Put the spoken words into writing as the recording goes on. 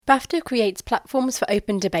BAFTA creates platforms for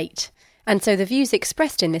open debate, and so the views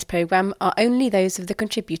expressed in this programme are only those of the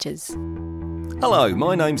contributors. Hello,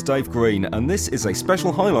 my name's Dave Green, and this is a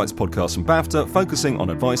special highlights podcast from BAFTA focusing on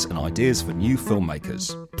advice and ideas for new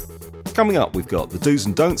filmmakers. Coming up, we've got the do's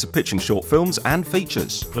and don'ts of pitching short films and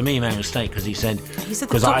features. For me, he made a mistake because he said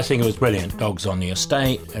because I think it was brilliant, dogs on the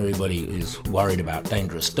estate, everybody is worried about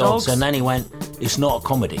dangerous dogs. And then he went, it's not a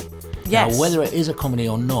comedy. Yes. Now, whether it is a comedy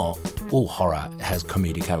or not, all horror has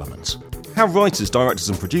comedic elements. How writers, directors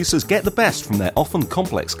and producers get the best from their often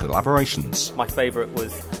complex collaborations. My favourite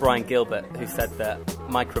was Brian Gilbert, who said that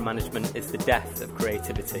micromanagement is the death of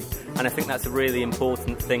creativity. And I think that's a really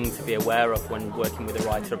important thing to be aware of when working with a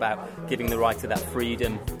writer, about giving the writer that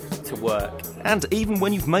freedom to work. And even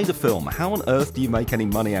when you've made a film, how on earth do you make any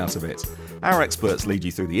money out of it? Our experts lead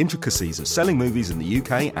you through the intricacies of selling movies in the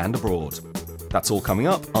UK and abroad. That's all coming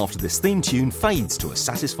up after this theme tune fades to a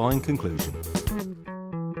satisfying conclusion.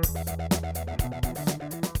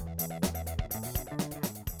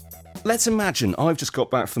 Let's imagine I've just got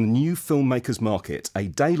back from the new Filmmakers Market, a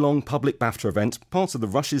day-long public BAFTA event, part of the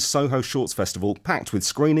Rushes Soho Shorts Festival, packed with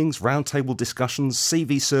screenings, roundtable discussions,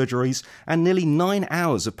 CV surgeries, and nearly 9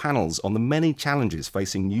 hours of panels on the many challenges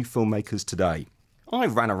facing new filmmakers today. I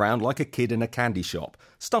ran around like a kid in a candy shop,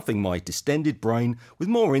 stuffing my distended brain with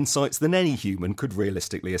more insights than any human could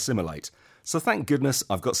realistically assimilate. So thank goodness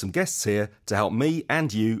I've got some guests here to help me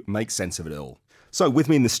and you make sense of it all. So with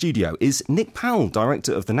me in the studio is Nik Powell,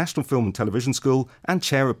 Director of the National Film and Television School and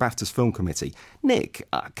Chair of BAFTA's Film Committee. Nik,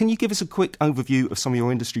 can you give us a quick overview of some of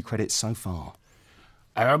your industry credits so far?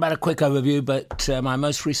 About a quick overview, but my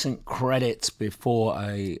most recent credits before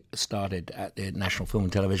I started at the National Film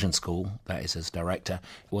and Television School, that is as director,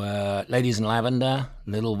 were Ladies in Lavender,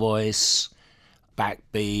 Little Voice,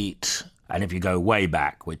 Backbeat, and if you go way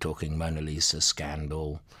back, we're talking Mona Lisa,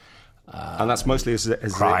 Scandal. And that's mostly as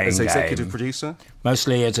executive producer?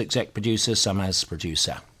 Mostly as exec producer, some as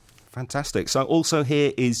producer. Fantastic. So also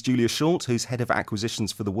here is Julia Short, who's Head of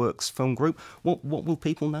Acquisitions for the Works Film Group. What will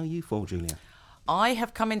people know you for, Julia? I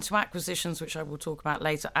have come into acquisitions, which I will talk about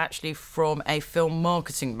later, actually from a film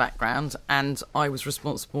marketing background, and I was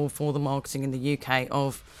responsible for the marketing in the UK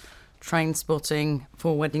of Train Spotting,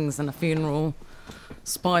 Four Weddings and a Funeral.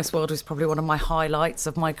 Spice World was probably one of my highlights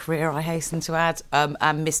of my career, I hasten to add, and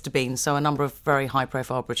Mr. Bean, so a number of very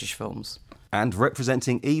high-profile British films. And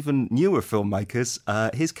representing even newer filmmakers,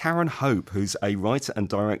 here's Karen Hope, who's a writer and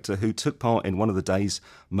director who took part in one of the day's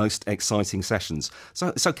most exciting sessions.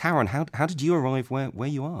 So Karen, how did you arrive where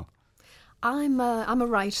you are? I'm a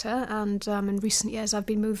writer, and in recent years I've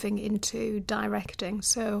been moving into directing.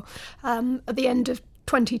 So at the end of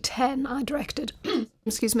 2010, I directed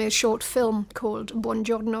a short film called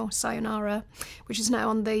Buongiorno Sayonara, which is now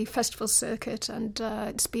on the festival circuit, and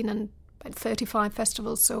it's been in about 35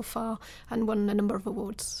 festivals so far and won a number of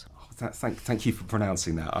awards. Thank you for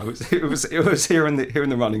pronouncing that. It was here in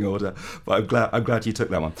the running order, but I'm glad you took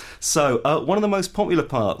that one. So one of the most popular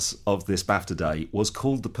parts of this BAFTA day was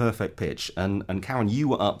called the perfect pitch, and Karen, you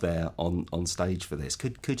were up there on stage for this.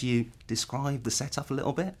 Could you describe the setup a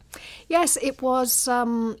little bit? Yes, it was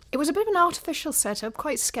a bit of an artificial setup,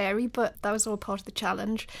 quite scary, but that was all part of the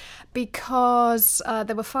challenge, because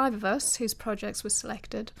there were 5 of us whose projects were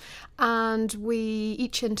selected, and we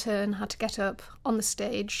each in turn had to get up on the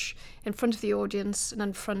stage in front of the audience and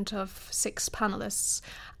in front of 6 panellists,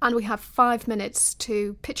 and we had 5 minutes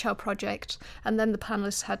to pitch our project, and then the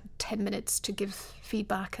panellists had 10 minutes to give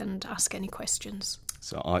feedback and ask any questions.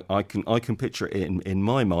 So I can picture it in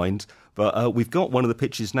my mind, but we've got one of the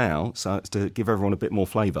pitches now, so it's to give everyone a bit more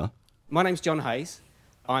flavour. My name's John Hayes.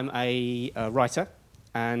 I'm a writer,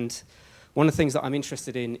 and one of the things that I'm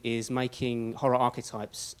interested in is making horror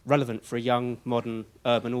archetypes relevant for a young, modern,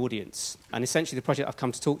 urban audience. And essentially the project I've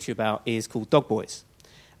come to talk to you about is called Dog Boys.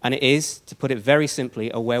 And it is, to put it very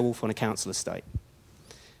simply, a werewolf on a council estate.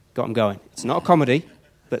 Got them going. It's not a comedy,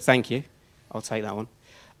 but thank you. I'll take that one.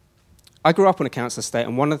 I grew up on a council estate,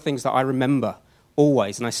 and one of the things that I remember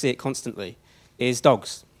always, and I see it constantly, is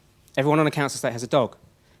dogs. Everyone on a council estate has a dog.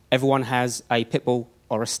 Everyone has a pit bull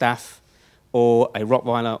or a staff or a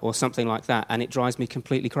Rottweiler or something like that, and it drives me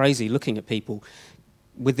completely crazy looking at people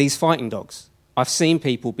with these fighting dogs. I've seen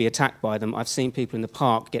people be attacked by them. I've seen people in the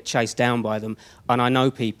park get chased down by them, and I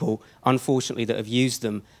know people, unfortunately, that have used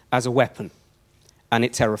them as a weapon, and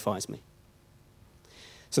it terrifies me.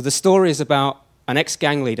 So the story is about an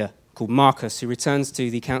ex-gang leader called Marcus, who returns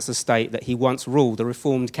to the council estate that he once ruled, a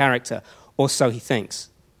reformed character, or so he thinks.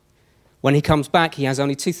 When he comes back, he has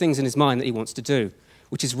only 2 things in his mind that he wants to do,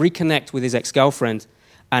 which is reconnect with his ex-girlfriend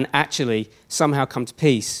and actually somehow come to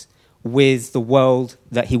peace with the world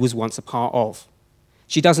that he was once a part of.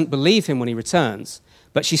 She doesn't believe him when he returns,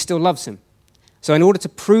 but she still loves him. So in order to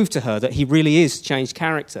prove to her that he really is changed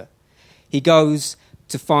character, he goes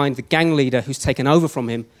to find the gang leader who's taken over from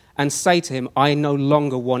him and say to him, I no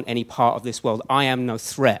longer want any part of this world. I am no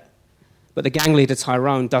threat. But the gang leader,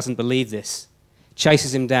 Tyrone, doesn't believe this,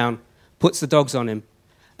 chases him down, puts the dogs on him,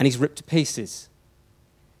 and he's ripped to pieces.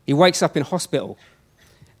 He wakes up in hospital,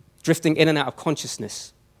 drifting in and out of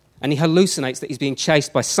consciousness, and he hallucinates that he's being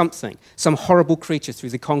chased by something, some horrible creature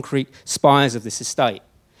through the concrete spires of this estate,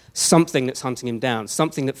 something that's hunting him down,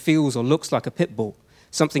 something that feels or looks like a pit bull,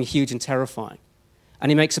 something huge and terrifying.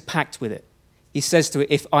 And he makes a pact with it. He says to it,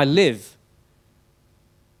 if I live,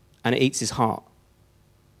 and it eats his heart.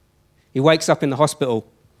 He wakes up in the hospital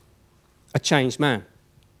a changed man.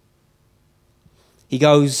 He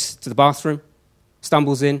goes to the bathroom,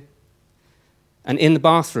 stumbles in, and in the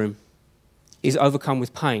bathroom, he's overcome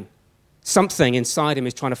with pain. Something inside him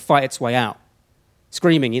is trying to fight its way out,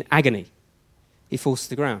 screaming in agony. He falls to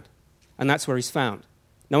the ground, and that's where he's found.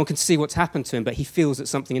 No one can see what's happened to him, but he feels that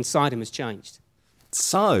something inside him has changed.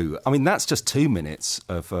 So, I mean, that's just 2 minutes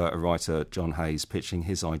of a writer, John Hayes, pitching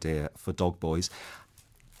his idea for Dog Boys.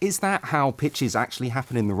 Is that how pitches actually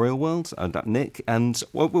happen in the real world, Nick? And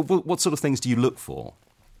what sort of things do you look for?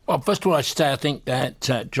 Well, first of all, I should say I think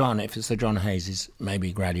that John, if it's the John Hayes, is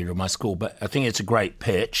maybe a graduate of my school, but I think it's a great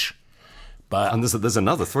pitch. But and there's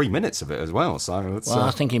another 3 minutes of it as well. So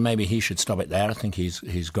I think maybe he should stop it there. I think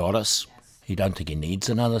he's got us. He don't think he needs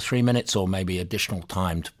another 3 minutes or maybe additional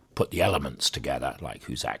time to put the elements together, like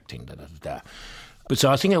who's acting, da-da-da-da. But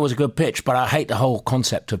so I think it was a good pitch, but I hate the whole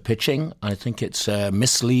concept of pitching. I think it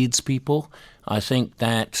misleads people. I think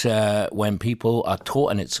that when people are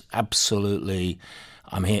taught, and it's absolutely,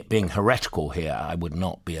 I'm here being heretical here, I would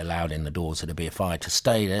not be allowed in the doors of the BFI to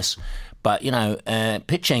say this, but,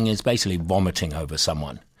 pitching is basically vomiting over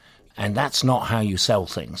someone. And that's not how you sell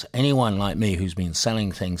things. Anyone like me who's been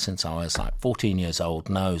selling things since I was like 14 years old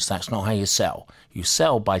knows that's not how you sell. You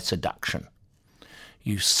sell by seduction.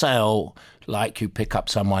 You sell like you pick up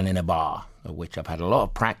someone in a bar, of which I've had a lot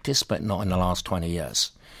of practice, but not in the last 20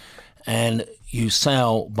 years. And you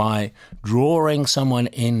sell by drawing someone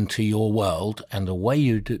into your world, and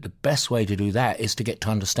the best way to do that is to get to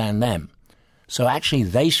understand them. So actually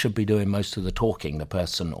they should be doing most of the talking, the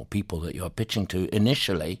person or people that you're pitching to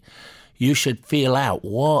initially. You should feel out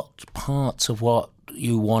what parts of what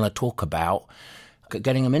you want to talk about,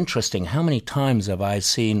 getting them interesting. How many times have I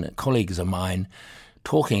seen colleagues of mine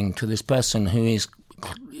talking to this person who is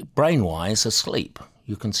brain-wise asleep?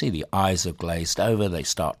 You can see the eyes have glazed over, they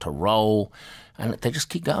start to roll, and they just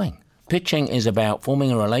keep going. Pitching is about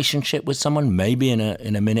forming a relationship with someone, maybe in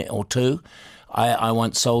a minute or two. I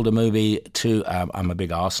once sold a movie to, I'm a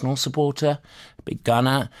big Arsenal supporter, big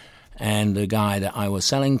gunner, and the guy that I was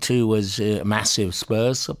selling to was a massive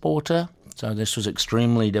Spurs supporter. So this was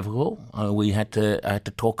extremely difficult. I had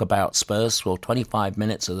to talk about Spurs for 25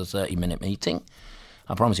 minutes of the 30-minute meeting.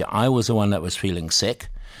 I promise you, I was the one that was feeling sick.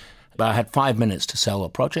 But I had 5 minutes to sell a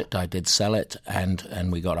project. I did sell it, and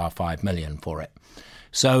we got our $5 million for it.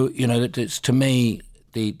 So, it's, to me,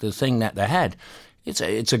 the thing that they had, it's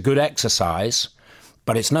a good exercise,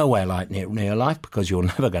 but it's nowhere like near life, because you're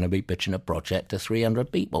never going to be pitching a project to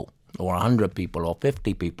 300 people or 100 people or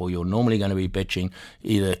 50 people. You're normally going to be pitching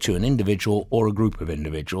either to an individual or a group of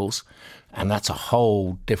individuals, and that's a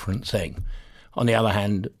whole different thing. On the other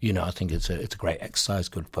hand, I think it's a great exercise,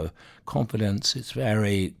 good for confidence. It's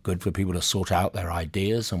very good for people to sort out their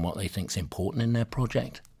ideas and what they think is important in their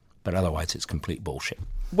project. But otherwise, it's complete bullshit.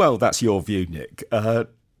 Well, that's your view, Nick.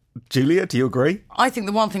 Julia, do you agree? I think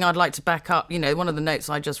the one thing I'd like to back up, one of the notes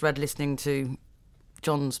I just read listening to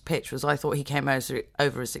John's pitch was I thought he came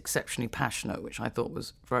over as exceptionally passionate, which I thought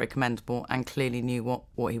was very commendable, and clearly knew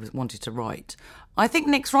what he wanted to write. I think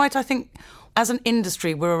Nick's right. I think as an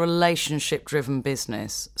industry, we're a relationship-driven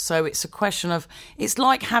business. So it's a question of, it's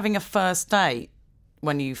like having a first date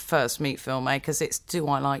when you first meet filmmakers. It's, do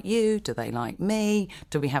I like you? Do they like me?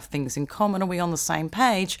 Do we have things in common? Are we on the same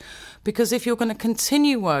page? Because if you're going to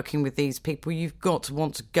continue working with these people, you've got to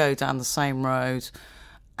want to go down the same road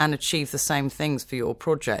and achieve the same things for your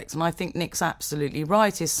project. And I think Nick's absolutely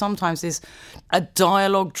right, is sometimes is a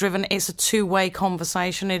dialogue driven, it's a two-way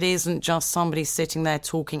conversation. It isn't just somebody sitting there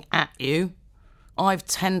talking at you. I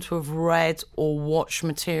tend to have read or watched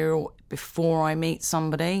material before I meet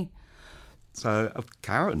somebody. So,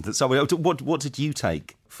 Karen, what did you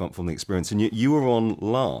take from the experience? And you were on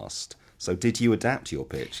last, so did you adapt your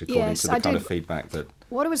pitch according to the kind of feedback that...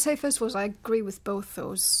 What I would say first was I agree with both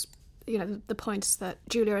those, the points that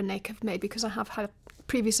Julia and Nick have made, because I have had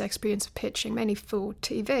previous experience of pitching, mainly for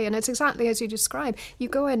TV, and it's exactly as you describe. You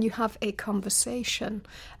go in, you have a conversation.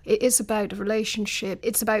 It is about a relationship.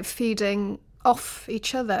 It's about feeding off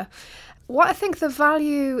each other. What I think the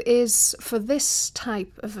value is for this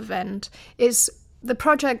type of event is the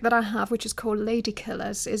project that I have, which is called Lady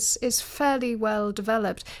Killers, is fairly well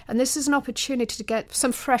developed. And this is an opportunity to get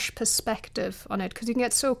some fresh perspective on it, because you can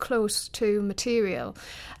get so close to material.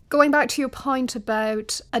 Going back to your point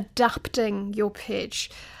about adapting your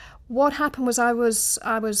pitch, what happened was I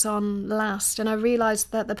was on last, and I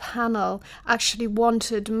realised that the panel actually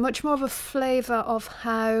wanted much more of a flavour of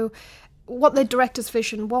what the director's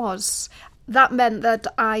vision was. That meant that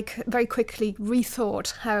I very quickly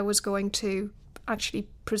rethought how I was going to actually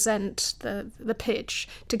present the pitch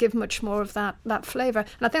to give much more of that flavour.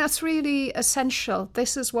 And I think that's really essential.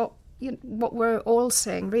 This is what we're all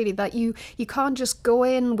saying, really, that you can't just go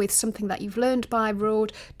in with something that you've learned by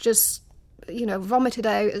rote, just vomit it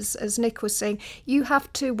out, as Nik was saying. You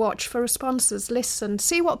have to watch for responses, listen,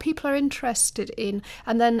 see what people are interested in,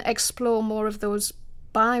 and then explore more of those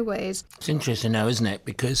byways. It's interesting now, isn't it?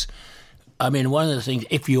 Because, I mean, one of the things,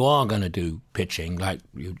 if you are going to do pitching, like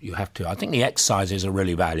you have to, I think the exercises are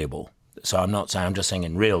really valuable. So I'm just saying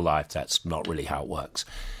in real life that's not really how it works.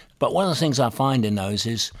 But one of the things I find in those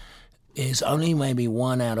is only maybe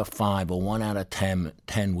 1 out of 5 or 1 out of 10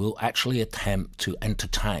 will actually attempt to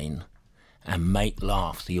entertain and make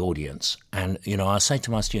laugh the audience. And, I say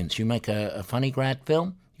to my students, you make a funny grad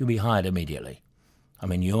film, you'll be hired immediately. I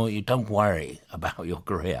mean, you don't worry about your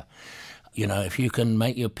career. If you can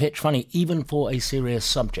make your pitch funny, even for a serious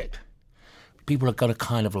subject, people are going to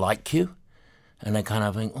kind of like you, and they kind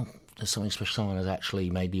of think, oh, there's something special. Someone has actually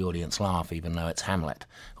made the audience laugh, even though it's Hamlet.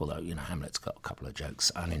 Although, Hamlet's got a couple of jokes,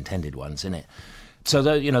 unintended ones in it. So,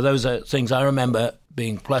 those are things. I remember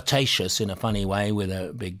being flirtatious in a funny way with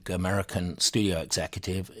a big American studio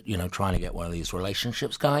executive, trying to get one of these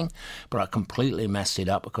relationships going. But I completely messed it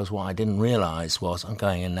up, because what I didn't realise was I'm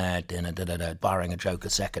going in there, barring a joke a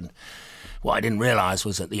second. What I didn't realise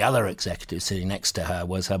was that the other executive sitting next to her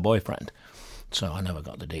was her boyfriend. So I never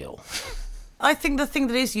got the deal. I think the thing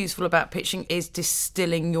that is useful about pitching is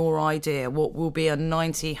distilling your idea. What will be a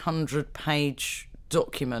 90, 100-page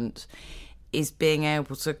document is being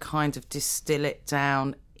able to kind of distill it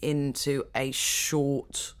down into a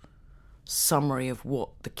short summary of what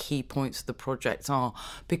the key points of the project are.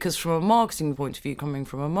 Because from a marketing point of view, coming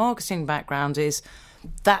from a marketing background,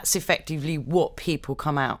 that's effectively what people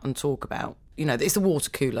come out and talk about. It's a water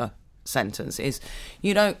cooler sentence.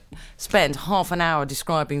 You don't spend half an hour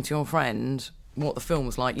describing to your friend what the film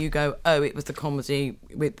was like. You go, oh, it was the comedy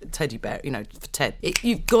with Teddy Bear, for Ted.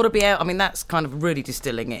 You've got to be out. I mean, that's kind of really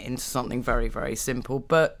distilling it into something very, very simple.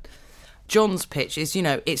 But John's pitch is,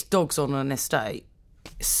 it's dogs on an estate.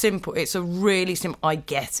 Simple. It's a really simple, I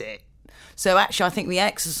get it. So actually, I think the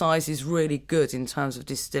exercise is really good in terms of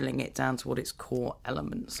distilling it down to what its core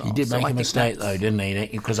elements are. He did make a mistake, though, didn't he?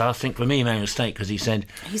 Because I think, for me, he made a mistake because he said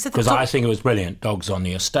because I think it was brilliant, dogs on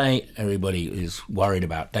the estate, everybody is worried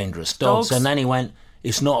about dangerous dogs. And then he went,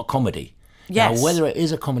 it's not a comedy. Yes. Now, whether it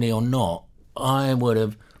is a comedy or not, I would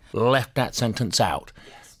have left that sentence out.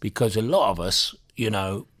 Yes. Because a lot of us,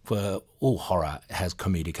 for all horror, has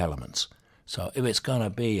comedic elements. So if it's going to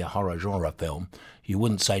be a horror genre film, you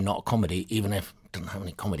wouldn't say not a comedy, even if it doesn't have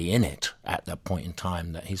any comedy in it at that point in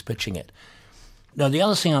time that he's pitching it. Now, the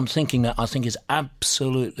other thing I'm thinking that I think is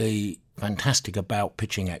absolutely fantastic about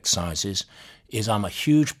pitching exercises is I'm a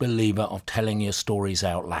huge believer of telling your stories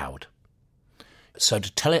out loud. So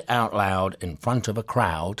to tell it out loud in front of a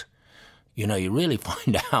crowd, you really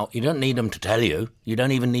find out, you don't need them to tell you, you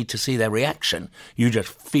don't even need to see their reaction, you just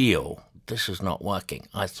feel this is not working.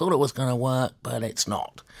 I thought it was going to work, but it's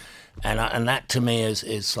not. And that to me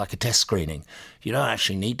is like a test screening. You don't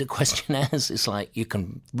actually need the questionnaires. It's like you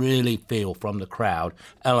can really feel from the crowd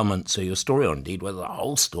elements of your story, or indeed whether the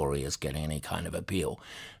whole story is getting any kind of appeal.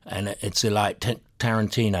 And it's like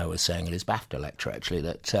Tarantino was saying at his BAFTA lecture, actually,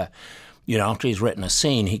 that, after he's written a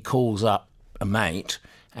scene, he calls up a mate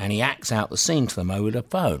and he acts out the scene to them over the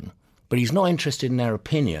phone. But he's not interested in their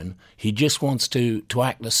opinion. He just wants to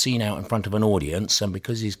act the scene out in front of an audience, and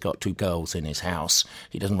because he's got 2 girls in his house,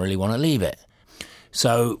 he doesn't really want to leave it.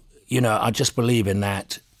 So, I just believe in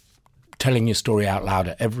that, telling your story out loud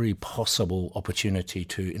at every possible opportunity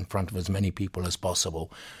in front of as many people as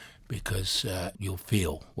possible, because you'll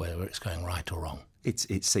feel whether it's going right or wrong.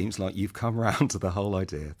 It seems like you've come round to the whole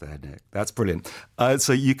idea there, Nik. That's brilliant.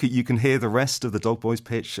 So you can hear the rest of the Dog Boys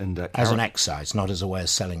pitch and as an exercise, not as a way of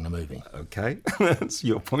selling the movie. Okay, that's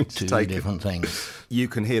your point to take. 2 different things. You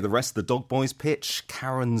can hear the rest of the Dog Boys pitch,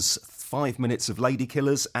 Karen's 5 minutes of Lady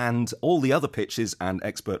Killers and all the other pitches and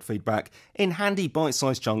expert feedback in handy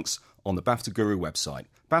bite-sized chunks on the BAFTA Guru website,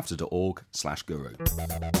 bafta.org/guru.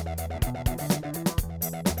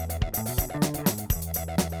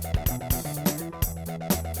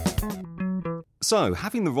 So,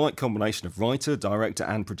 having the right combination of writer, director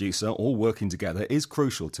and producer all working together is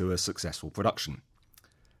crucial to a successful production.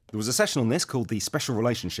 There was a session on this called The Special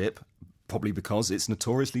Relationship, probably because it's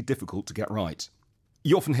notoriously difficult to get right.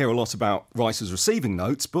 You often hear a lot about writers receiving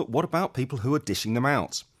notes, but what about people who are dishing them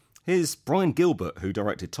out? Here's Brian Gilbert, who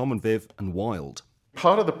directed Tom and Viv and Wild.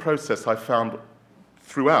 Part of the process I found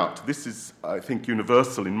throughout, this is, I think,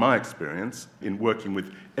 universal in my experience, in working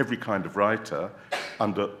with every kind of writer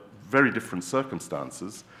under very different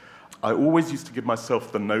circumstances, I always used to give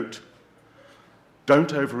myself the note,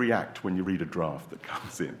 don't overreact when you read a draft that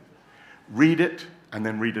comes in. Read it and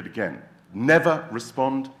then read it again. Never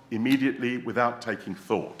respond immediately without taking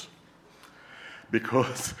thought.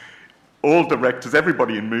 Because all directors,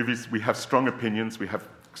 everybody in movies, we have strong opinions, we have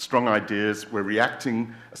strong ideas, we're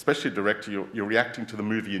reacting, especially a director, you're reacting to the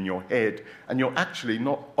movie in your head, and you're actually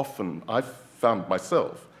not often, I've found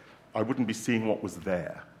myself, I wouldn't be seeing what was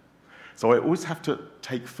there. So I always have to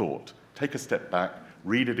take thought, take a step back,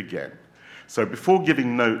 read it again. So before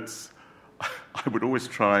giving notes, I would always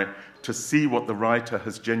try to see what the writer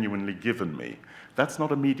has genuinely given me. That's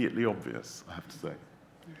not immediately obvious, I have to say.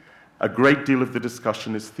 A great deal of the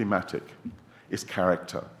discussion is thematic, is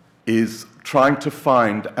character, is trying to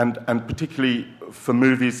find, and particularly for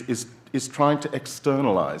movies, is trying to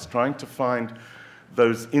externalize, trying to find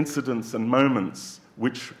those incidents and moments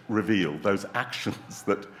which reveal, those actions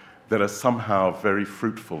that are somehow very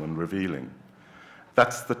fruitful and revealing.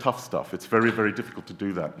 That's the tough stuff. It's very, very difficult to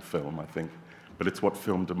do that in film, I think, but it's what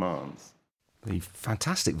film demands. The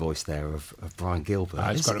fantastic voice there of Brian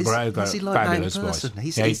Gilbert. He's got a fabulous voice.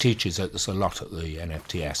 He teaches us a lot at the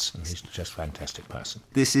NFTS, and he's just a fantastic person.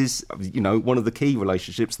 This is, one of the key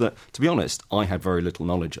relationships that, to be honest, I had very little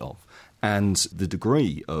knowledge of. And the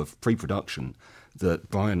degree of pre-production that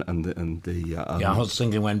Brian and the I was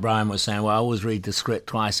thinking when Brian was saying, well, I always read the script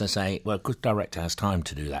twice, I say, well, a good director has time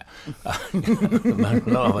to do that. A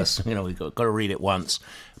lot of us, we've got to read it once.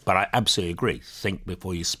 But I absolutely agree. Think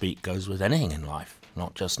before you speak goes with anything in life,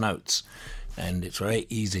 not just notes. And it's very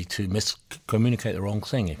easy to miscommunicate the wrong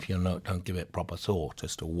thing if you don't give it proper thought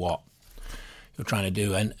as to what you're trying to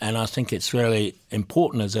do. And I think it's really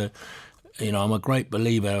important I'm a great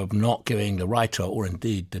believer of not giving the writer or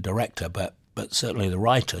indeed the director, but certainly the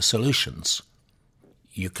writer, solutions.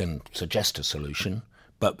 You can suggest a solution,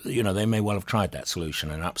 but, they may well have tried that solution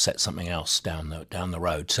and upset something else down the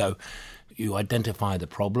road. So you identify the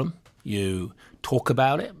problem, you talk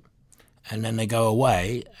about it, and then they go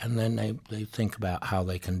away, and then they think about how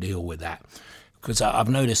they can deal with that. Because I've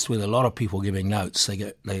noticed with a lot of people giving notes,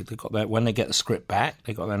 when they get the script back,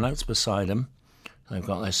 they've got their notes beside them, they've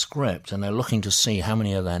got their script, and they're looking to see how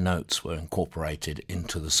many of their notes were incorporated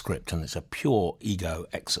into the script, and it's a pure ego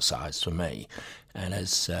exercise for me. And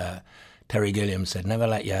as Terry Gilliam said, never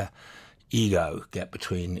let your ego get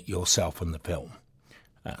between yourself and the film.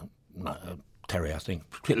 Terry, I think,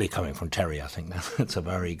 particularly coming from Terry, I think that's a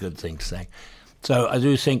very good thing to say. So I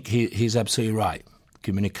do think he's absolutely right.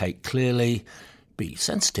 Communicate clearly, be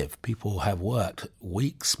sensitive. People have worked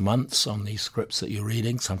weeks, months on these scripts that you're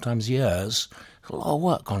reading, sometimes years. There's a lot of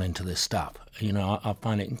work gone into this stuff. I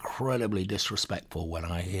find it incredibly disrespectful when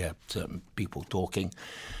I hear certain people talking,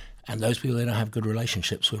 and those people, they don't have good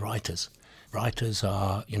relationships with writers. Writers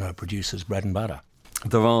are, producers' bread and butter.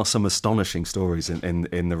 There are some astonishing stories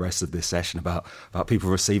in the rest of this session about people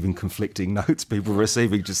receiving conflicting notes, people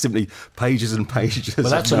receiving just simply pages and pages of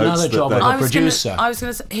notes. Well, that's another job of a producer. I was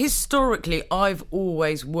going to say, historically, I've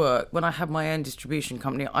always worked, when I had my own distribution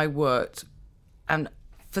company, I worked, and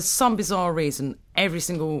for some bizarre reason, every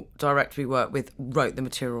single director we worked with wrote the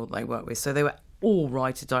material they worked with. So they were all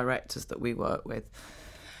writer-directors that we worked with.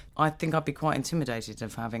 I think I'd be quite intimidated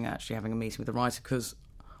of having a meeting with a writer, because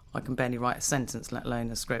I can barely write a sentence, let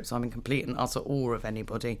alone a script. So I'm in complete and utter awe of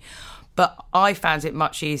anybody. But I found it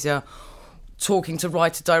much easier talking to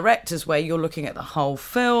writer-directors, where you're looking at the whole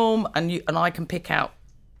film, and I can pick out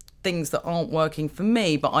things that aren't working for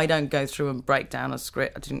me, but I don't go through and break down a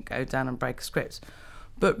script. I didn't go down and break a script.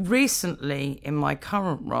 But recently, in my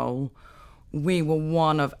current role, we were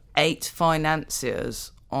one of 8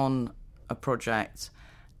 financiers on a project.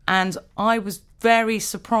 And I was very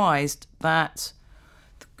surprised that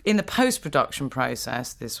in the post-production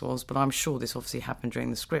process, but I'm sure this obviously happened during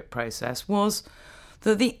the script process, was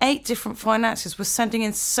that the 8 different financiers were sending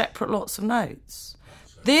in separate lots of notes.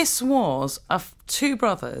 This was 2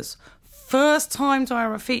 brothers first-time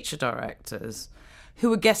feature directors who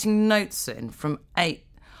were getting notes in from 8.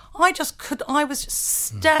 I was just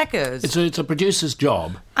staggered. It's a producer's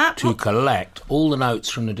job to collect all the notes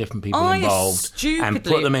from the different people involved and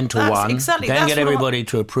put them into one, then get everybody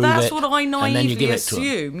to approve it, that's what I and then you naively give it to them.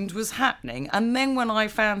 assumed was happening. And then when I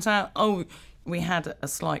found out, we had a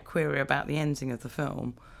slight query about the ending of the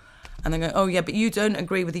film, and they go, but you don't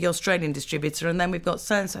agree with the Australian distributor, and then we've got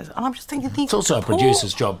so-and-so. And I'm just thinking... It's also a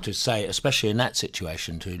producer's job to say, especially in that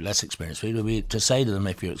situation, to less experienced people, to say to them,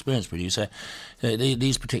 if you're an experienced producer,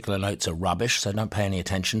 these particular notes are rubbish, so don't pay any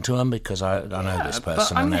attention to them, because I know this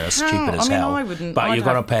person and they're stupid as hell. But you've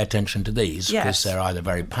got to pay attention to these, because they're either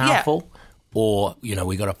very powerful or,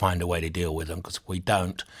 we've got to find a way to deal with them, because if we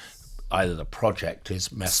don't, either the project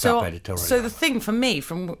is messed up editorially. So the thing for me,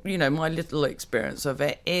 from my little experience of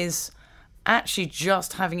it, is actually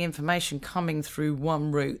just having information coming through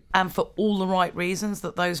one route, and for all the right reasons,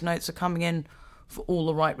 that those notes are coming in for all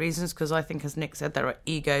the right reasons, because I think, as Nick said, there are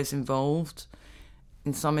egos involved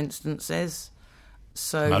in some instances.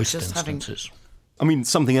 So most just instances. I mean,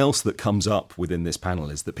 something else that comes up within this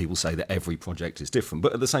panel is that people say that every project is different.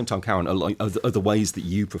 But at the same time, Karen, are the ways that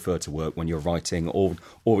you prefer to work when you're writing, or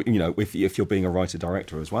if you're being a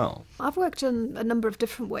writer-director as well? I've worked in a number of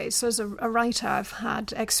different ways. So as a writer, I've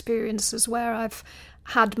had experiences where I've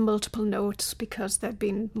had multiple notes because there have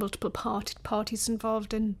been multiple parties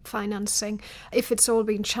involved in financing. If it's all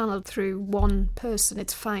been channeled through one person,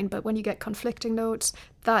 it's fine. But when you get conflicting notes,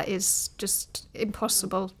 that is just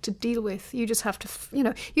impossible to deal with. You just have to,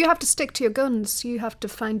 you have to stick to your guns. You have to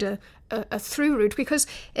find a through route, because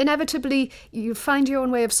inevitably you find your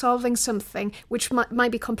own way of solving something which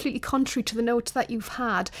might be completely contrary to the notes that you've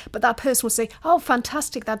had, but that person will say, oh,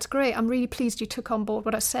 fantastic, that's great, I'm really pleased you took on board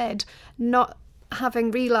what I said, not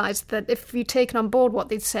having realised that if you'd taken on board what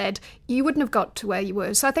they'd said, you wouldn't have got to where you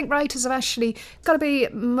were. So I think writers have actually got to be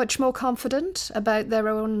much more confident about their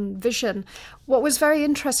own vision. What was very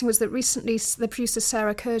interesting was that recently the producer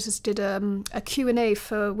Sarah Curtis did a Q&A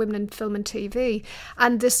for Women in Film and TV,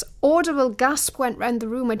 and this audible gasp went round the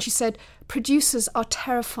room when she said, producers are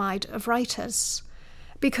terrified of writers,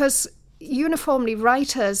 because uniformly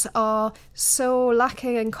writers are so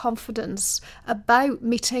lacking in confidence about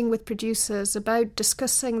meeting with producers, about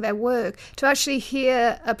discussing their work. To actually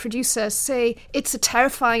hear a producer say it's a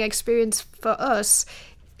terrifying experience for us,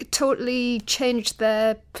 it totally changed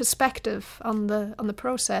their perspective on the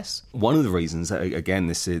process. One of the reasons, again,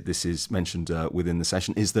 this is mentioned within the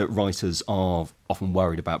session, is that writers are often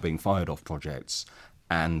worried about being fired off projects.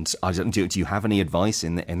 And do you have any advice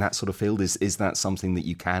in that sort of field? Is that something that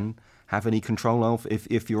you can have any control of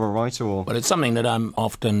if you're a writer? Or? Well, it's something that I'm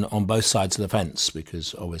often on both sides of the fence,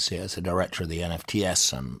 because obviously as a director of the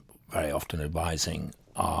NFTS, I'm very often advising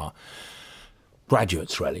our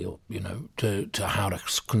graduates, really, to how to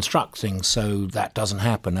construct things so that doesn't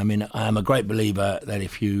happen. I mean, I'm a great believer that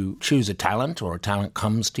if you choose a talent, or a talent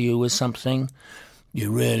comes to you with something,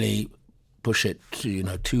 you really push it to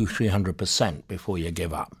 200-300% before you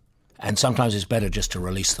give up. And sometimes it's better just to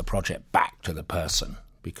release the project back to the person,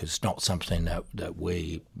 because it's not something that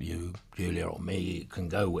we, you, Julia, or me can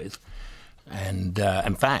go with. And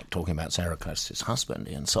in fact, talking about Sarah Curtis' husband,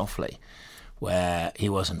 Ian Softly, where he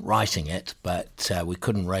wasn't writing it, but we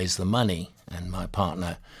couldn't raise the money, and my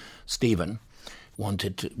partner, Stephen,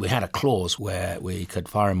 we had a clause where we could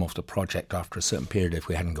fire him off the project after a certain period if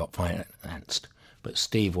we hadn't got financed. But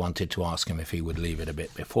Steve wanted to ask him if he would leave it a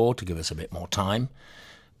bit before to give us a bit more time.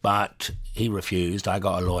 But he refused. I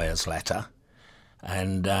got a lawyer's letter.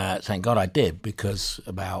 And thank God I did, because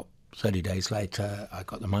about 30 days later, I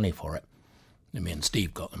got the money for it. Me and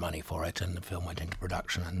Steve got the money for it, and the film went into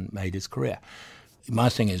production and made his career. My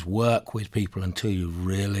thing is work with people until you're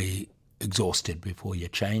really exhausted before you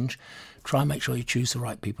change. Try and make sure you choose the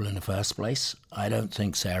right people in the first place. I don't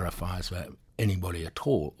think Sarah fires anybody at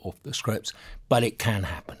all off the scripts, but it can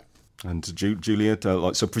happen. And Julia,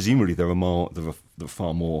 so presumably there are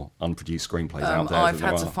far more unproduced screenplays out there. I've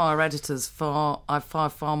had to fire editors. I've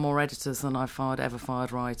fired far more editors than I've ever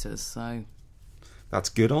fired writers. So that's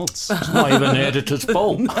good odds. It's not even the editor's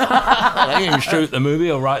fault. They didn't shoot the movie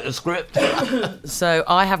or write the script. So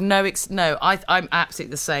I have I'm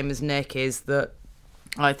absolutely the same as Nick. Is that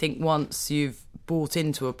I think once you've bought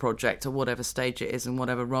into a project, or whatever stage it is and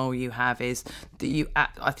whatever role you have, is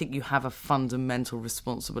that I think you have a fundamental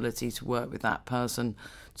responsibility to work with that person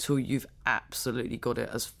till you've absolutely got it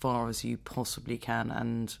as far as you possibly can.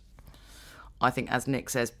 And I think, as Nick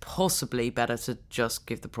says, possibly better to just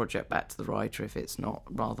give the project back to the writer if it's not,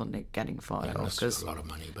 rather than Nick getting fired off. That's a lot of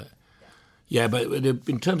money, but but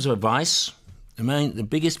in terms of advice, the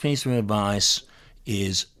biggest piece of advice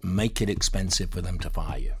is make it expensive for them to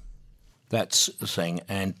fire you. That's the thing.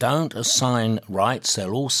 And don't assign rights.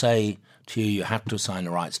 They'll all say to you, you have to assign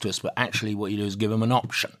the rights to us, but actually what you do is give them an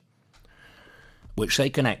option, which they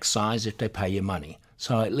can exercise if they pay you money.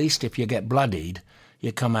 So at least if you get bloodied,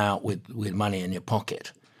 you come out with money in your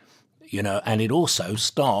pocket. You know, and it also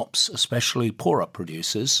stops, especially poorer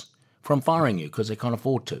producers, from firing you because they can't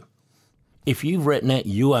afford to. If you've written it,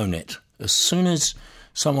 you own it. As soon as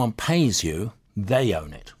someone pays you, they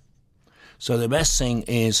own it. So the best thing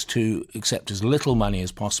is to accept as little money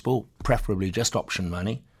as possible, preferably just option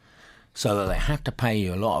money, so that they have to pay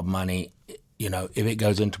you a lot of money, you know, if it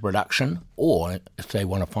goes into production or if they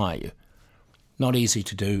want to fire you. Not easy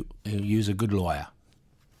to do. Use a good lawyer.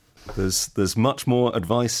 There's much more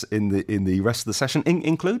advice in the rest of the session,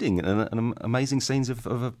 including an amazing scenes of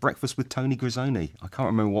a breakfast with Tony Grisoni. I can't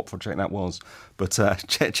remember what project that was, but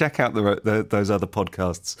check out those other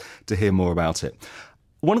podcasts to hear more about it.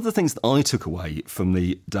 One of the things that I took away from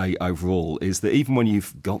the day overall is that even when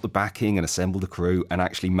you've got the backing and assembled a crew and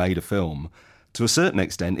actually made a film, to a certain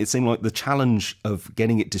extent, it seemed like the challenge of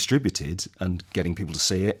getting it distributed and getting people to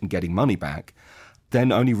see it and getting money back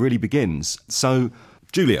then only really begins. So,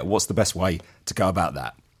 Julia, what's the best way to go about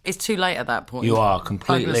that? It's too late at that point. You are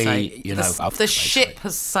completely, the ship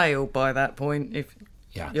has sailed by that point. If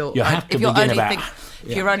you have to begin about.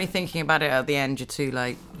 If you're only thinking about it at the end, you're too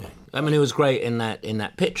late. Yeah. I mean, it was great in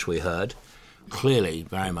that pitch we heard. Clearly,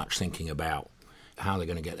 very much thinking about how they're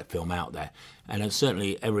going to get the film out there. And it's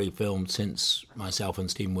certainly every film since myself and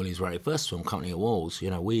Stephen Willey's very first film, Company of Wolves, you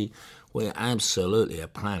know, we absolutely are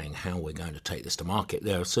planning how we're going to take this to market.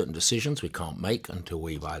 There are certain decisions we can't make until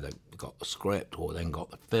we've either got the script or then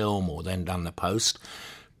got the film or then done the post.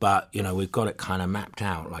 But, you know, we've got it kind of mapped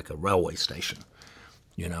out like a railway station.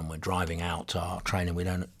 You know, and we're driving out our train and we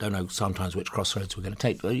don't know sometimes which crossroads we're going to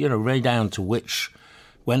take. You know, right down to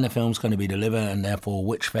when the film's going to be delivered and therefore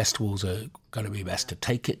which festivals are going to be best to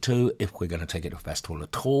take it to, if we're going to take it to a festival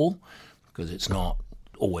at all, because it's not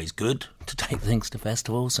always good to take things to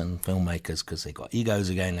festivals, and filmmakers, because they've got egos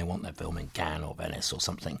again, they want their film in Cannes or Venice or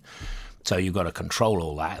something. So you've got to control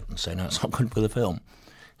all that and say, no, it's not good for the film.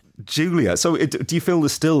 Julia, so do you feel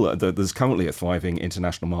there's currently a thriving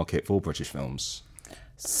international market for British films?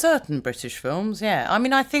 Certain British films, yeah. I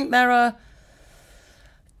mean, I think there are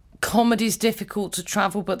comedy's difficult to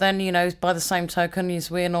travel, but then, you know, by the same token,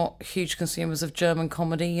 we're not huge consumers of German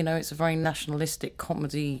comedy. You know, it's a very nationalistic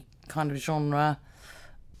comedy kind of genre.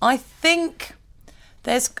 I think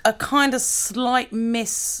there's a kind of slight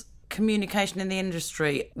miscommunication in the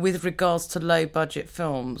industry with regards to low-budget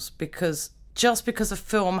films, because just because a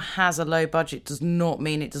film has a low budget does not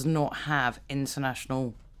mean it does not have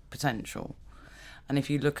international potential. And if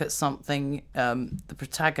you look at something, the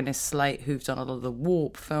protagonist slate who've done a lot of the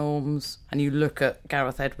Warp films, and you look at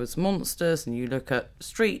Gareth Edwards' Monsters, and you look at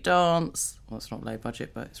Street Dance, well, it's not low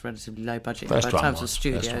budget, but it's relatively low budget in terms of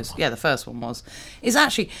studios. Yeah, the first one was. Is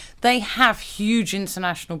actually, they have huge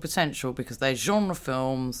international potential because they're genre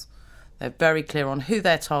films, they're very clear on who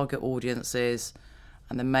their target audience is,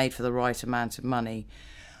 and they're made for the right amount of money.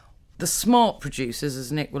 The smart producers,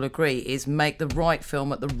 as Nick will agree, is make the right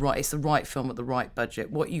film it's the right film at the right budget.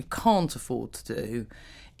 What you can't afford to do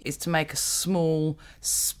is to make a small,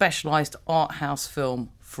 specialised art house film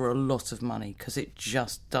for a lot of money, because it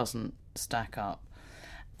just doesn't stack up.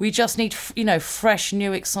 We just need, fresh,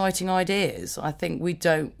 new, exciting ideas. I think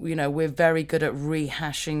we're very good at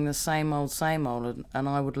rehashing the same old, and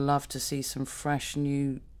I would love to see some fresh,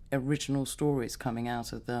 new, original stories coming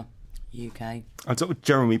out of the UK. I thought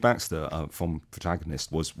Jeremy Baxter from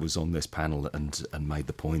Protagonist was on this panel and made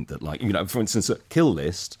the point that, like, you know, for instance, at Kill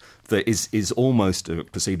List, that is almost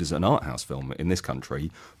perceived as an art house film in this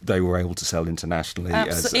country. They were able to sell internationally.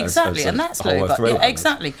 Exactly, and that's low budget.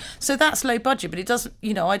 Exactly. So that's low budget, but it doesn't.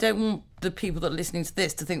 You know, I don't want the people that are listening to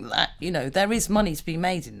this to think that there is money to be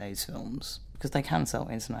made in those films because they can sell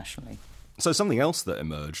internationally. So something else that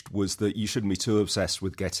emerged was that you shouldn't be too obsessed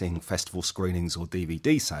with getting festival screenings or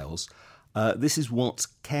DVD sales. This is what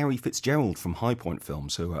Carey Fitzgerald from High Point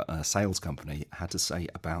Films, who are a sales company, had to say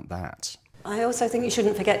about that. I also think you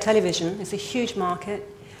shouldn't forget television. It's a huge market.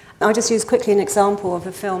 I'll just use quickly an example of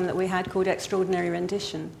a film that we had called Extraordinary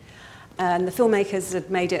Rendition. And the filmmakers had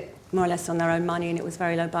made it more or less on their own money, and it was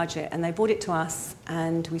very low budget. And they brought it to us,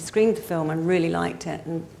 and we screened the film and really liked it.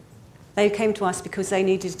 And they came to us because they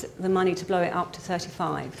needed the money to blow it up to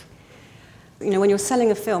 35. You know, when you're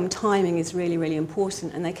selling a film, timing is really, really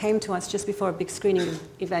important. And they came to us just before a big screening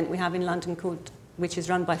event we have in London which is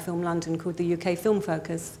run by Film London, called the UK Film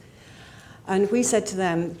Focus. And we said to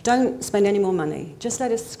them, don't spend any more money. Just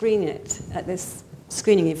let us screen it at this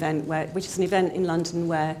screening event, which is an event in London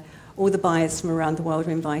where all the buyers from around the world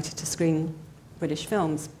were invited to screen British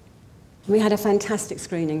films. We had a fantastic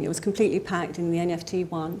screening. It was completely packed in the NFT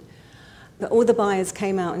one. But all the buyers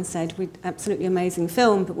came out and said, absolutely amazing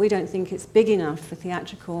film, but we don't think it's big enough for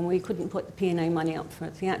theatrical, and we couldn't put the P&A money up for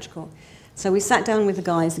theatrical. So we sat down with the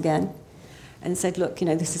guys again and said, look,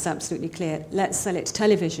 this is absolutely clear. Let's sell it to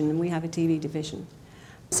television, and we have a TV division.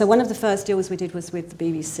 So one of the first deals we did was with the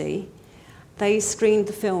BBC. They screened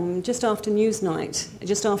the film just after a Newsnight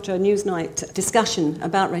discussion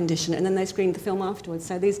about rendition, and then they screened the film afterwards.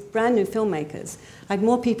 So these brand new filmmakers had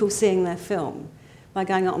more people seeing their film by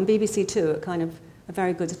going out on BBC Two at kind of a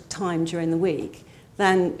very good time during the week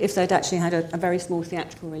than if they'd actually had a very small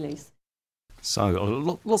theatrical release.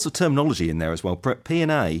 So lots of terminology in there as well.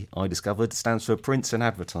 P&A, I discovered, stands for prints and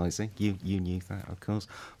advertising. You knew that, of course.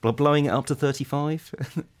 Blowing it up to 35?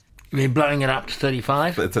 You mean blowing it up to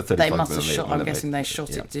 35? They must have shot, I'm guessing they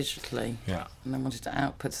shot it digitally. Yeah. And they wanted to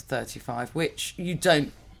output to 35, which you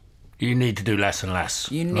don't. You need to do less and less.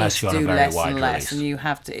 You need to do less and less, and you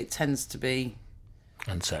have to, it tends to be...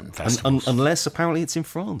 And certain festivals. Unless apparently it's in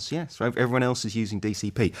France, yes. So everyone else is using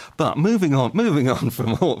DCP. But moving on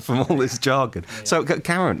from all this jargon. Yeah. So,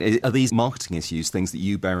 Karen, are these marketing issues things that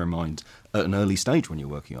you bear in mind at an early stage when you're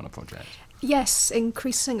working on a project? Yes,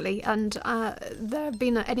 increasingly, and there have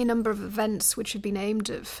been any number of events which have been aimed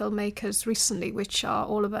at filmmakers recently, which are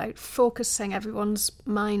all about focusing everyone's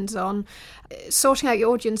minds on sorting out your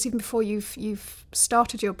audience even before you've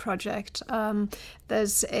started your project.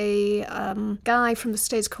 There's a guy from the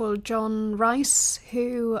States called John Rice,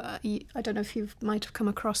 who I don't know if you might have come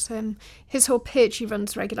across him. His whole pitch, he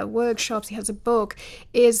runs regular workshops, he has a book,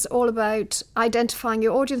 is all about identifying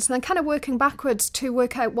your audience and then kind of working backwards to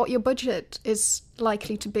work out what your budget is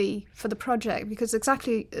likely to be for the project. Because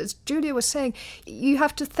exactly as Julia was saying, you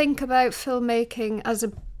have to think about filmmaking as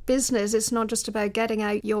a business. It's not just about getting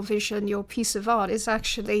out your vision, your piece of art. It's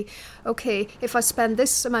actually, okay, if I spend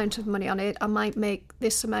this amount of money on it, I might make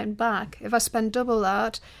this amount back. If I spend double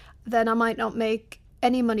that, then I might not make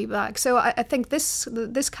any money back. So I think this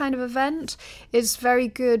kind of event is very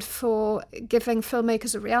good for giving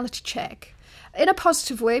filmmakers a reality check in a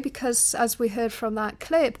positive way, because as we heard from that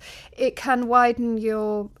clip, it can widen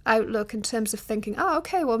your outlook in terms of thinking,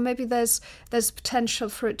 okay, well maybe there's potential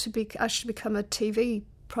for it to actually become a TV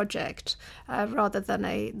project rather than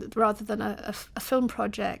a film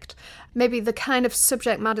project. Maybe the kind of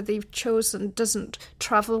subject matter that you've chosen doesn't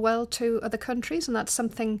travel well to other countries, and that's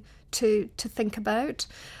something to think about.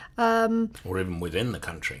 Or even within the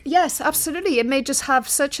country. Yes, absolutely. It may just have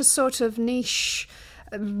such a sort of niche,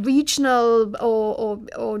 regional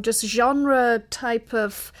or just genre type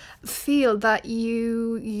of feel that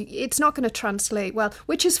it's not going to translate well,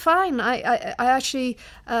 which is fine. I actually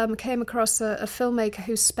came across a filmmaker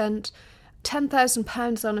who spent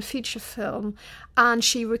 £10,000 on a feature film, and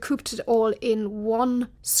she recouped it all in one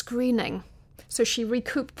screening. So she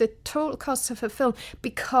recouped the total cost of her film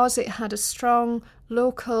because it had a strong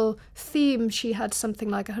local theme. She had something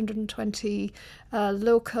like 120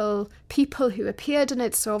 local people who appeared in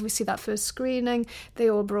it. So obviously that first screening, they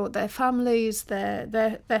all brought their families,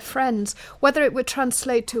 their friends. Whether it would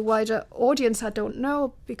translate to a wider audience, I don't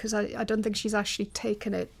know, because I don't think she's actually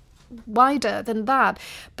taken it wider than that.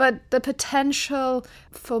 But the potential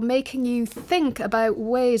for making you think about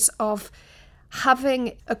ways of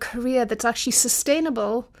having a career that's actually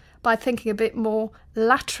sustainable by thinking a bit more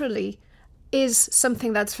laterally is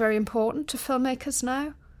something that's very important to filmmakers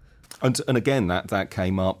now. And again, that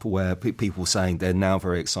came up where people were saying they're now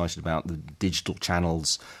very excited about the digital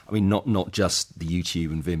channels. I mean, not just the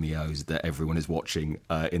YouTube and Vimeos that everyone is watching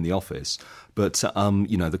in the office, but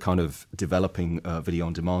the kind of developing video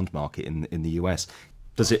on demand market in the US.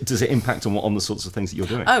 Does it impact on the sorts of things that you're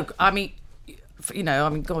doing? Oh, I mean,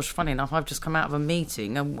 gosh, funny enough, I've just come out of a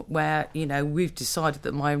meeting where, we've decided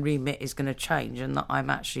that my remit is going to change and that I'm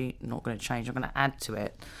actually not going to change, I'm going to add to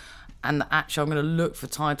it. And that actually I'm going to look for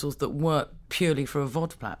titles that work purely for a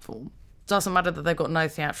VOD platform. Doesn't matter that they've got no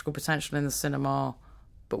theatrical potential in the cinema,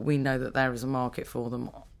 but we know that there is a market for them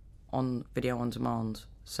on video on demand.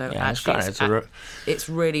 So yeah, actually it's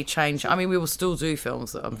really changed. I mean, we will still do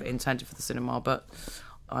films that are intended for the cinema, but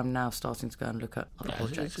I'm now starting to go and look at other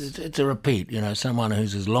projects. It's a repeat, someone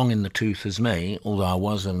who's as long in the tooth as me, although I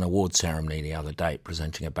was at an award ceremony the other day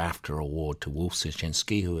presenting a BAFTA award to Wolf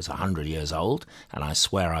Sichinski, who was 100 years old, and I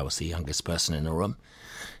swear I was the youngest person in the room.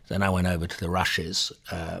 Then I went over to the Rushes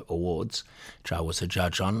Awards, which I was a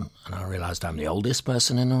judge on, and I realised I'm the oldest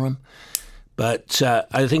person in the room. But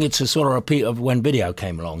I think it's a sort of repeat of when video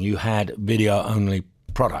came along. You had video-only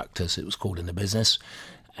product, as it was called in the business,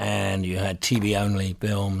 and you had TV-only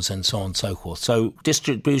films and so on and so forth. So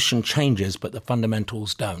distribution changes, but the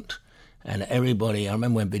fundamentals don't. And everybody, I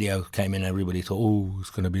remember when video came in, everybody thought, oh,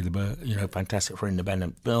 it's going to be fantastic for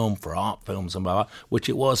independent film, for art films and blah, blah, which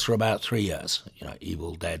it was for about 3 years.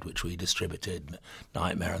 Evil Dead, which we distributed,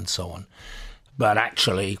 Nightmare and so on. But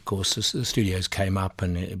actually, of course, the studios came up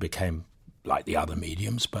and it became like the other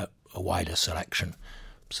mediums, but a wider selection.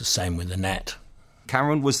 It's the same with the net.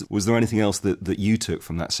 Karen, was there anything else that you took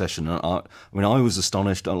from that session? I was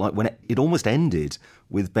astonished, when it almost ended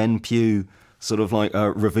with Ben Pugh sort of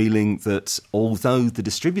revealing that although the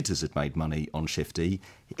distributors had made money on Shifty,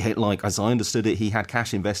 as I understood it, he had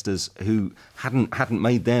cash investors who hadn't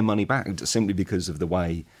made their money back simply because of the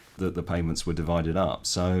way that the payments were divided up.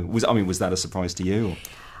 So, was that a surprise to you?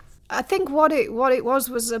 I think what it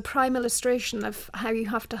was a prime illustration of how you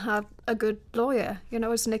have to have a good lawyer.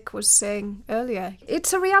 As Nick was saying earlier,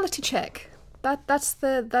 it's a reality check. That's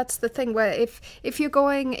the thing where if you're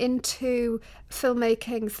going into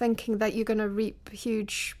filmmaking thinking that you're going to reap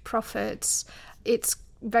huge profits, it's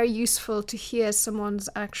very useful to hear someone's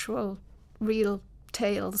actual real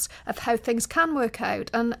tales of how things can work out.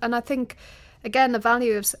 And I think again the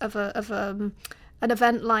value of an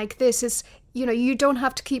event like this is, you don't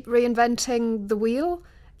have to keep reinventing the wheel.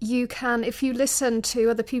 You can, if you listen to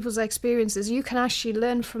other people's experiences, you can actually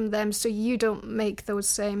learn from them so you don't make those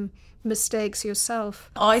same mistakes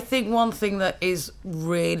yourself. I think one thing that is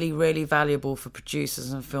really, really valuable for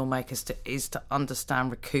producers and filmmakers is to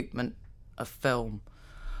understand recoupment of film.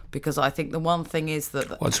 Because I think the one thing is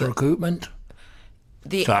that... What's recoupment?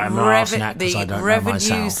 The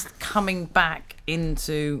revenues coming back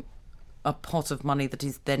into a pot of money that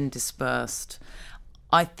is then dispersed.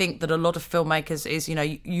 I think that a lot of filmmakers is,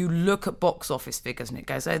 you look at box office figures and it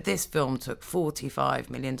goes, oh, this film took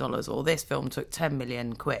 $45 million or this film took 10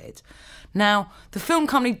 million quid. Now, the film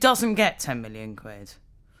company doesn't get 10 million quid.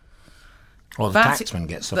 Well, the taxman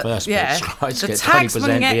gets the first bit, right? The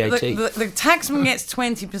taxman 20% VAT. The taxman gets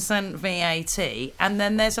 20% VAT, and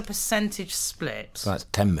then there's a percentage split. So that's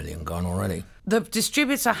 10 million gone already. The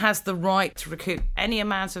distributor has the right to recoup any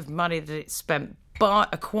amount of money that it's spent by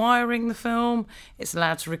acquiring the film. It's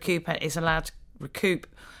allowed to recoup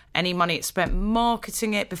any money it's spent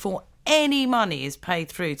marketing it before any money is paid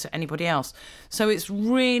through to anybody else. So it's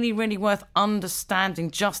really, really worth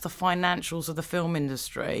understanding just the financials of the film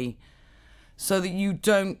industry, so that you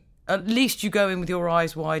don't, at least you go in with your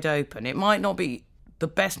eyes wide open. It might not be the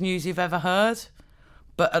best news you've ever heard,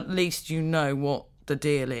 but at least you know what the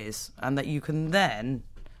deal is, and that you can then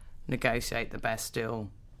negotiate the best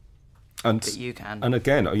deal that you can. And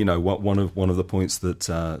again, one of the points that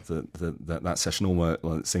that session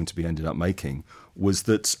almost seemed to be ended up making was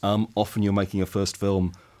that often you're making a first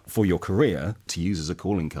film for your career to use as a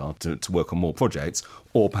calling card to work on more projects,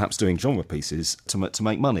 or perhaps doing genre pieces to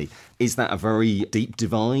make money. Is that a very deep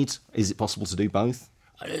divide? Is it possible to do both?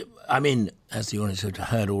 I mean, as the audience had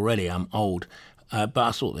heard already, I'm old, but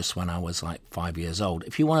I thought this when I was 5 years old.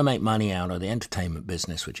 If you want to make money out of the entertainment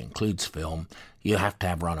business, which includes film, you have to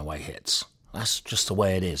have runaway hits. That's just the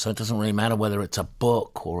way it is. So it doesn't really matter whether it's a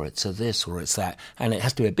book or it's a this or it's that. And it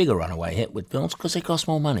has to be a bigger runaway hit with films because they cost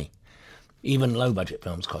more money. Even low-budget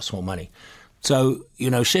films cost more money. So,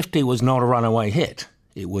 Shifty was not a runaway hit.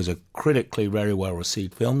 It was a critically very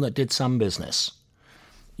well-received film that did some business.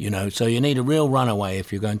 So you need a real runaway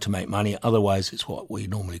if you're going to make money. Otherwise, it's what we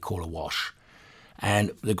normally call a wash. And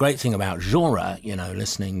the great thing about genre,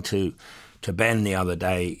 listening to Ben the other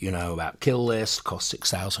day, about Kill List, cost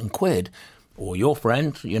 6,000 quid, or Your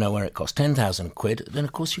Friend, where it cost 10,000 quid, then,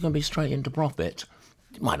 of course, you can be straight into profit.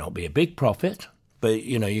 It might not be a big profit, but,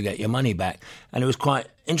 you get your money back. And it was quite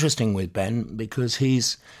interesting with Ben because he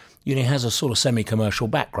has a sort of semi-commercial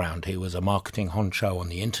background. He was a marketing honcho on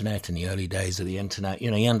the internet in the early days of the internet.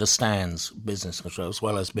 He understands business as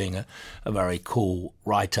well as being a very cool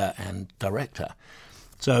writer and director.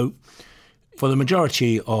 So for the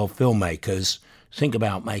majority of filmmakers, think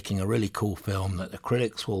about making a really cool film that the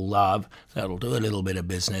critics will love, that'll do a little bit of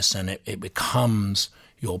business, and it becomes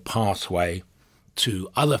your pathway to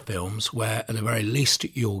other films where at the very least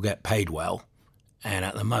you'll get paid well, and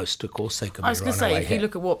at the most, of course, they can be runaway hit. I was going to say, if you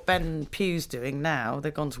look at what Ben Pugh's doing now,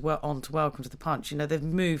 they've gone on to Welcome to the Punch. They've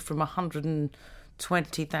moved from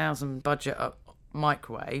 120,000 budget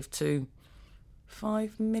microwave to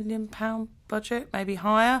 £5 million budget, maybe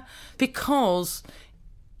higher, because,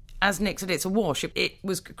 as Nick said, it's a wash. It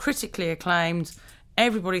was critically acclaimed.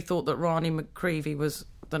 Everybody thought that Rani McCreevy was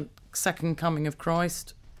the second coming of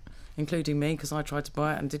Christ. including me, because I tried to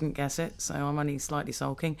buy it and didn't get it, so I'm only slightly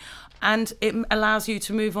sulking. And it allows you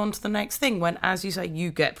to move on to the next thing when, as you say,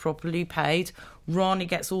 you get properly paid. Ronnie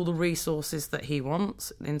gets all the resources that he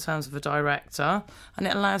wants in terms of a director, and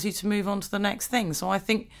it allows you to move on to the next thing. So I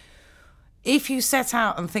think if you set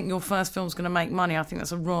out and think your first film's going to make money, I think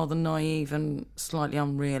that's a rather naive and slightly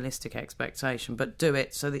unrealistic expectation. But do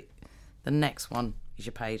it so that the next one is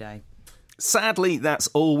your payday. Sadly, that's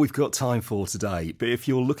all we've got time for today. But if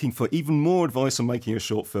you're looking for even more advice on making a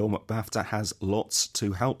short film, BAFTA has lots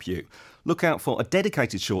to help you. Look out for a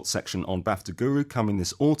dedicated short section on BAFTA Guru coming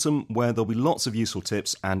this autumn, where there'll be lots of useful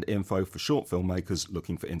tips and info for short filmmakers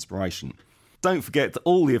looking for inspiration. Don't forget that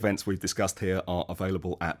all the events we've discussed here are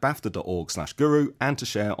available at bafta.org/guru and to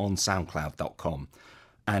share on soundcloud.com.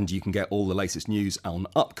 And you can get all the latest news on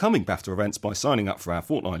upcoming BAFTA events by signing up for our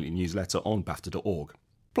fortnightly newsletter on bafta.org.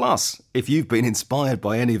 Plus, if you've been inspired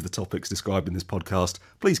by any of the topics described in this podcast,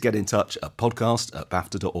 please get in touch at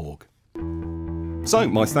podcast@bafta.org. So,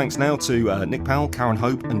 my thanks now to Nik Powell, Karen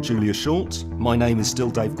Hope and Julia Short. My name is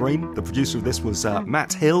still Dave Green. The producer of this was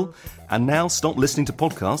Matt Hill. And now stop listening to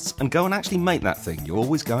podcasts and go and actually make that thing you're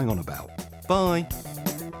always going on about. Bye.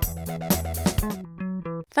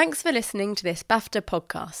 Thanks for listening to this BAFTA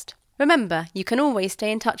podcast. Remember, you can always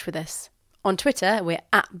stay in touch with us. On Twitter, we're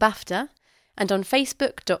 @BAFTA, and on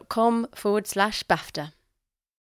facebook.com/BAFTA.